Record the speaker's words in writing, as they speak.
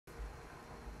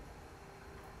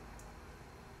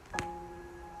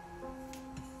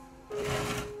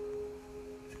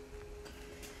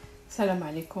السلام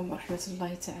عليكم ورحمة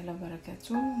الله تعالى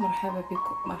وبركاته.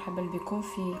 مرحبا بكم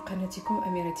في قناتكم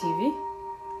أميرة تيفي.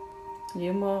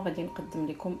 اليوم غادي نقدم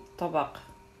لكم طبق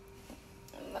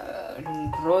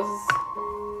الرز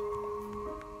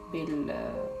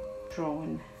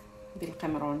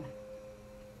بالقمرون.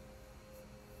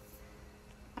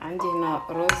 عندي هنا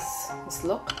رز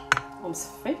مسلوق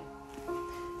ومصفي،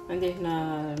 عندي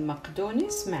هنا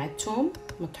المقدونس مع الثوم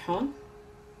مطحون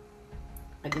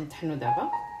غادي نطحنو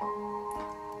دابا.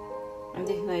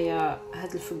 عندي هنايا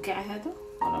هاد الفقاع هذا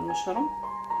ولا المشروم،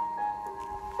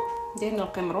 عندي هنا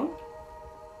القمرون،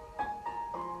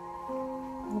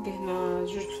 عندي هنا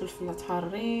جوج فلفلات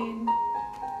حارين،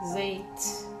 زيت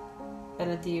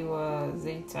بلدي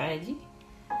وزيت عادي،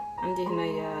 عندي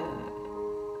هنايا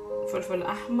فلفل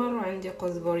احمر، وعندي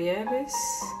قزبر يابس،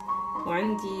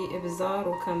 وعندي ابزار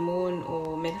وكمون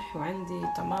وملح، وعندي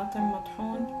طماطم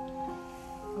مطحون،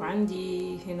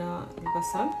 وعندي هنا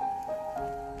البصل،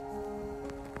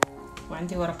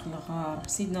 وعندي ورق الغار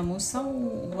سيدنا موسى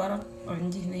وورق،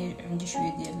 وعندي هنا عندي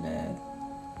شويه ديال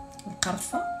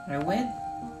القرفة عواد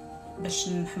باش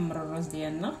نحمر الرز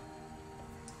ديالنا.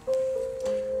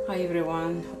 Hi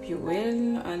everyone, hope you well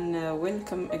and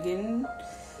welcome again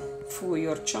for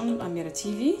your channel Amira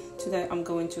TV. Today I'm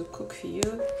going to cook for you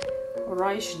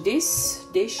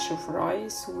dish of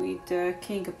rice with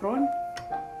king prawn.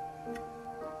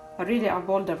 I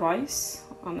boil the rice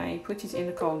and I put it in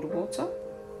cold water.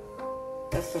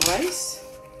 That's the rice.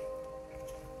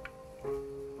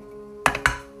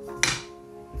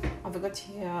 I've got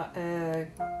here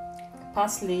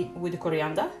parsley with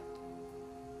coriander.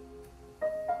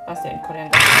 Parsley and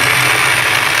coriander.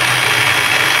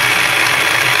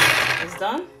 It's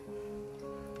done.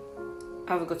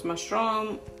 I've got mushroom.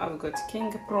 I've got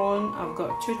king prawn. I've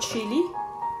got 2 chili,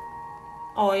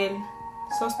 oil,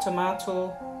 sauce tomato,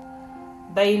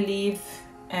 bay leaf,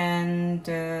 and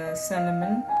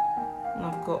cinnamon. And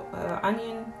I've got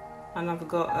onion, and I've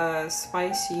got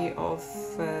spicy of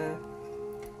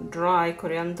dry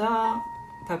coriander,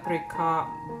 paprika,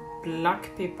 black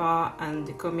pepper, and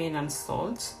cumin and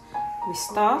salt. We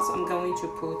start. I'm going to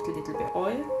put a little bit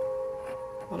oil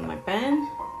on my pan.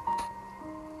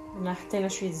 هنا حطينا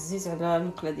شويه الزيت على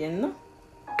المقله ديالنا.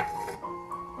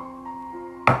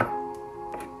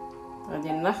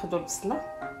 غادي ناخذ البصله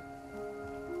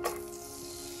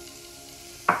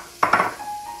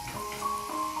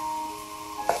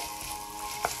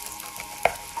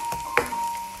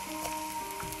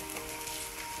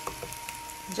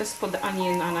just put the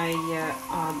onion and I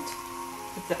add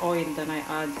with the oil, then I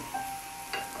add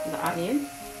the onion.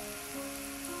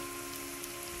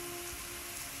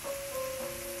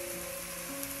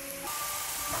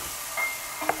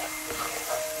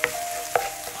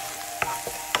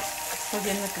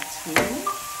 ديالنا كتحمر،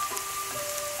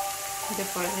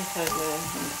 نضيفو عليه هاد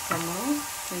القمرون،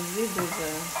 كنزيدو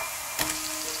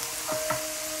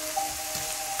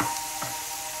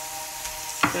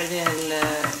عليه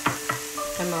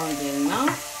القمرون ديالنا.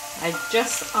 I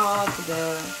just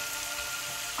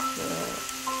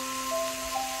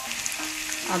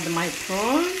add my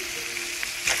prawn.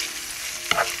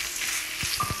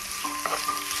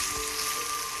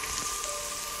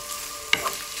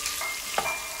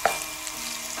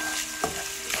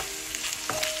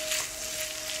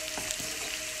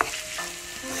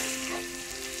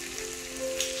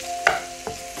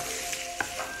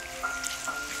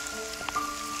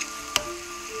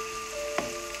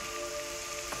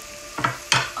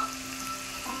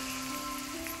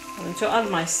 To add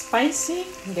my spicy,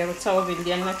 نديرو التوابل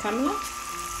ديالنا كامله.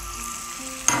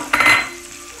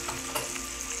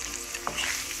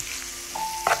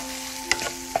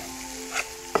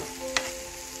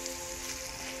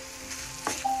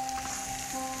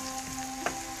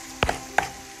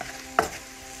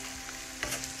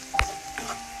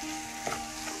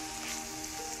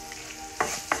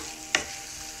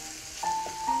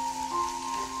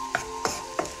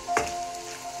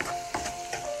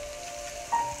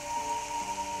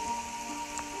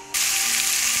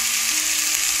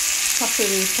 صافي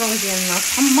البرون ديالنا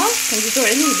تحمر، كنزيدو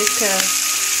عليه ديك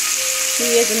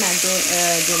شويه ديال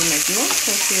المعجون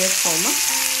وشويه الثومه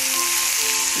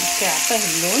باش كيعطيه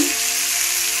اللون.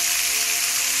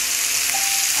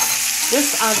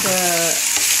 Just add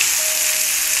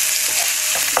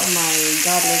my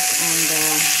garlic and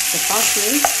the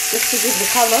parsley just to give the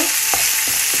color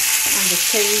and the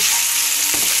taste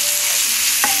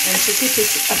and to keep it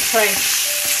fresh.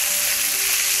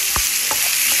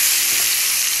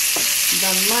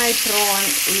 Then my prawn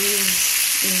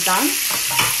is done.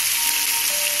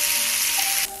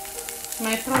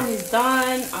 My prawn is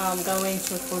done. I'm going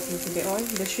to put a little bit oil.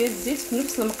 بشوية زيت في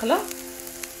نفس المقلة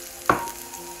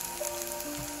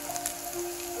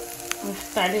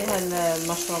نحط عليها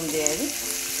المشروم ديالي.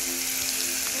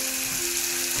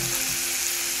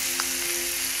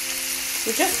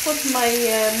 So just put my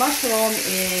mushroom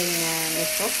in the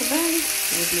saucepan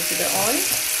with a little bit oil.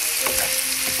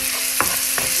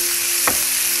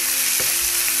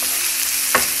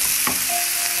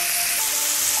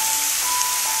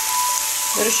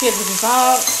 نديرو شويه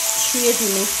الجزر، شويه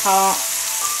الملحه،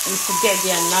 الفقاع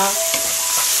ديالنا.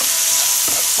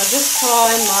 I just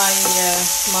fry my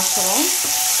mushroom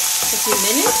for a few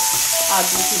minutes. Add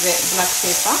a little bit black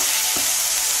pepper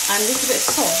and a little bit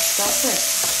salt. That's it.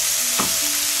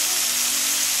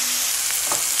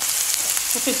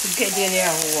 صافي الفقاع ديالي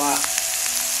هو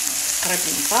قريب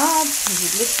للطاب.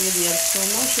 نزيد له شويه ديال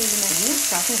الثومه وشويه ديال المعدنوس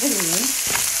صافي غير اللين.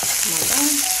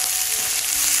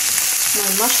 My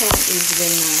mushroom is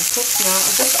been cooked now.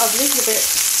 I just add a little bit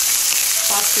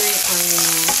parsley and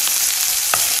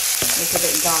a little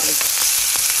bit garlic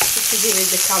just to give it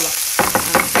the color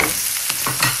and taste.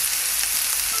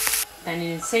 And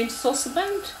in the same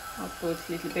saucepan I'll put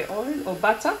a little bit oil or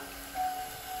butter,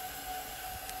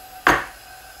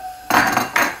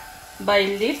 bay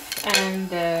leaf and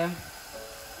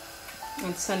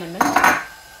cinnamon.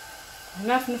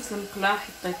 هنا في نفس المقلاة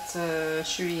حطيت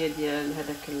شويه ديال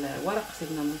هذاك الورق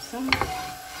سيدنا موسى،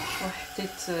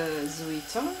 وحطيت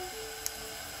زويته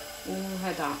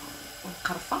وهذا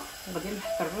القرفه، وغادي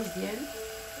نحط الرز ديالي.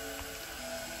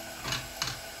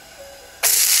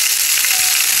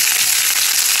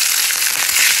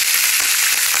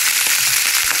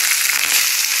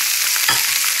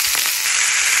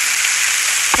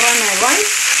 فرانا رايس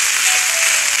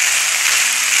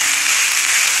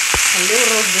نخليو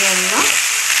الرز ديالنا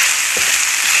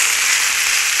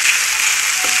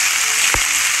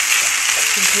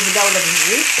كيبداو ولا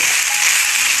بالزيت.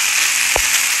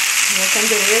 انا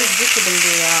كندير غير الزيت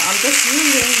وباللي I'm just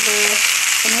using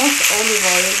the most olive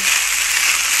oil.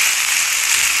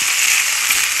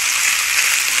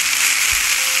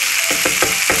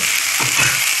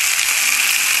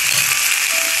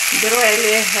 نديرو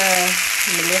عليه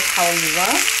الملح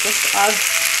والزبار. just add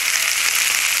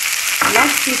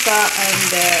black pepper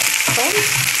and salt.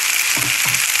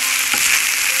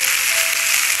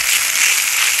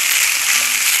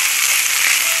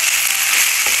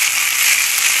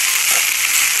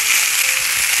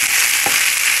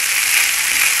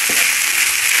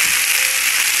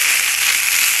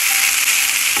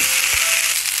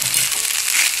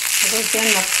 الرز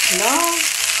ديالنا تقلا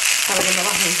قربنا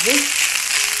راح نزيد.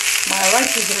 My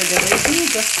rice is ready.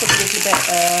 Just put a little bit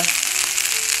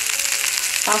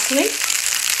parsley,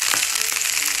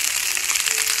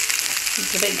 a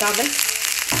little bit garlic,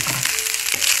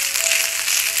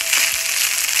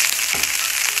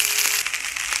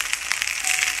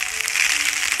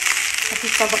 في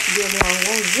الطبق ديالي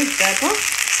هو الزيت دابا.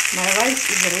 My rice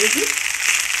is ready.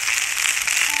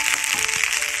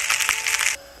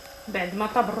 بعد ما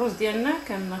طاب الرز ديالنا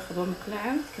كناخذو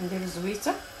مقلعه، كنديرو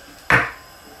زويته،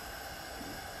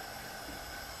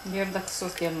 ندير داك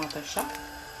الصوص ديال المطيشه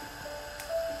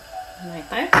هنا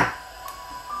يطيب.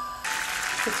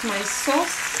 put my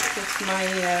sauce, put my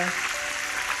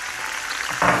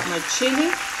chili.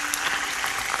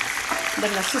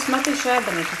 درنا صوص مطيشه،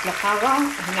 درنا القهوه.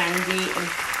 هنا عندي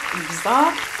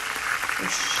البزار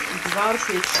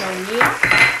شويه الشاونيه،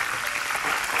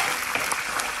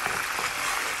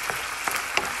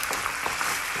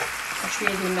 شويه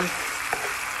ديال الملح،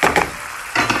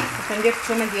 وكندير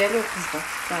الثومه ديالي والقزبر.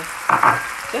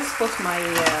 just put my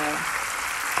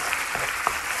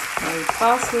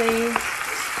parsley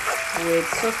with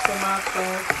soft tomato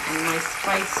and my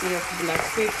spicy of black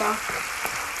pepper,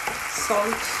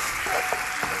 salt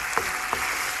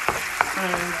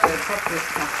and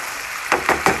paprika.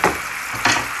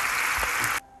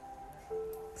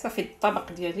 صافي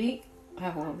الطبق ديالي ها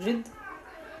هو وجد.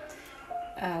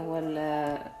 هو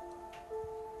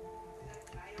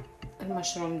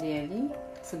المشروم ديالي،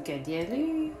 الفقاع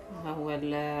ديالي، ها هو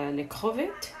لي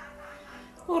كروفيت،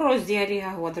 والرز ديالي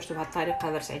ها هو درتو بهذه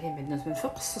الطريقه. درت عليه معدنوس من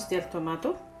فوق، الصوص ديال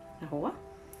الطوماطو ها هو.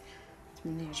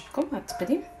 نتمنى يعجبكم هذا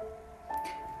التقديم.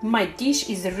 My dish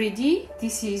is ready.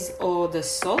 This is all the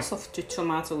sauce of the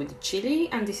tomato with the chili,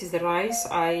 and this is the rice.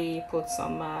 I put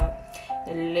some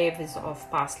leaves of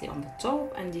parsley on the top,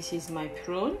 and this is my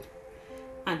prawn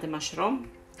and the mushroom.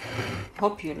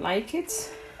 Hope you like it.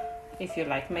 If you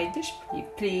like my dish,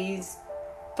 please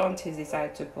don't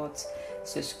hesitate to put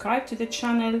subscribe to the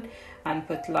channel and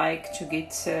put like to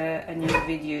get new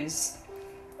videos.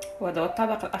 وهذا هو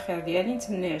الطبق الاخير ديالي.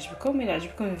 نتمنى يعجبكم. الى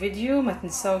عجبكم الفيديو ما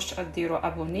تنساوش ديروا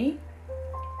ابوني،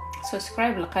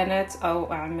 سبسكرايب للقناه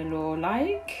او اعملوا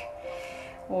لايك،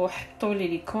 وحطوا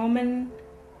لي كومنت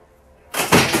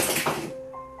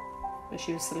باش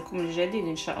يوصلكم الجديد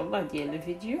ان شاء الله ديال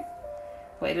الفيديو.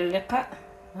 والى اللقاء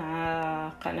مع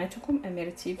قناتكم أميرة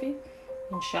تيفي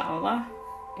ان شاء الله.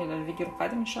 الى الفيديو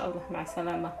القادم ان شاء الله. مع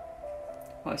السلامة.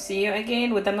 I'll see you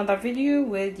again with another video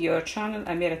with your channel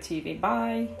أميرة تيفي.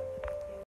 Bye.